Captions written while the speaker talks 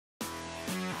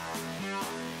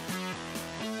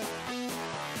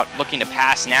looking to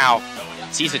pass now.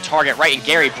 Sees the target right in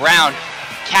Gary Brown.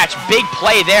 Catch, big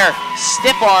play there.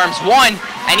 Stiff arms, one,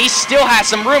 and he still has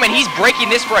some room, and he's breaking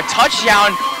this for a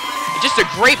touchdown. Just a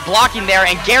great blocking there,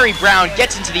 and Gary Brown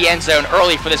gets into the end zone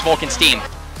early for this Vulcans team.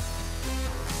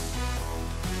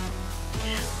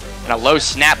 And a low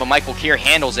snap, but Michael Keir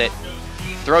handles it.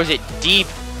 Throws it deep.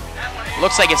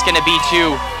 Looks like it's going to be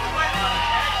to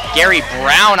Gary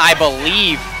Brown, I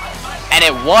believe. And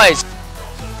it was.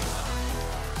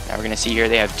 Now we're going to see here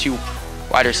they have two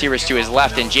wide receivers to his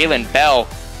left, and Jalen Bell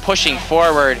pushing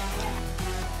forward.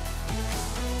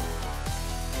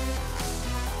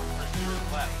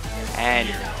 And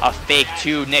a fake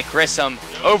to Nick Grissom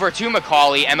over to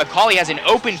McCauley, and McCauley has an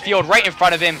open field right in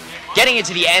front of him, getting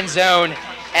into the end zone,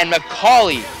 and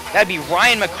McCauley, that'd be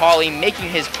Ryan McCauley making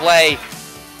his play.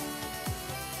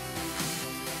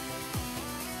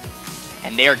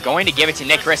 And they are going to give it to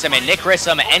Nick Grissom, and Nick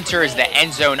Grissom enters the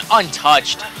end zone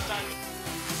untouched.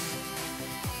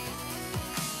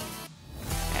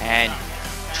 And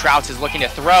Trouts is looking to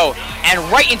throw, and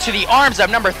right into the arms of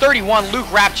number 31, Luke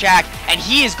Rapchak, and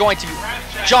he is going to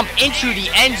jump into the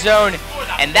end zone,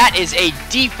 and that is a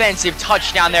defensive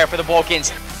touchdown there for the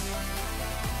Vulcans.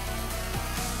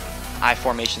 I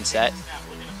formation set,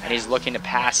 and he's looking to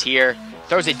pass here,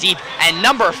 throws it deep, and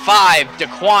number 5,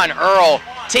 Daquan Earl,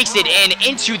 takes it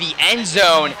into the end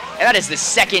zone, and that is the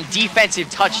second defensive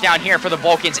touchdown here for the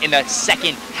Vulcans in the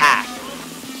second half.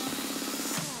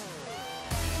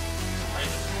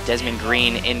 Desmond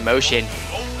Green in motion,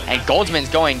 and Goldsman's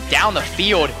going down the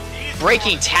field,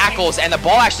 breaking tackles, and the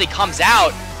ball actually comes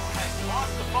out.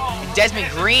 Desmond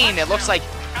Green, it looks like,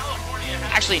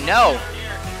 actually no,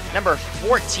 number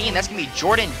 14, that's gonna be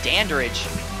Jordan Dandridge.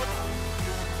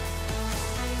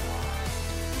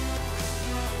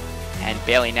 And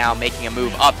Bailey now making a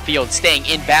move upfield, staying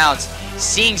in bounds,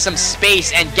 seeing some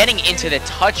space, and getting into the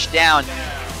touchdown,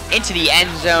 into the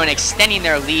end zone, extending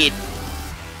their lead.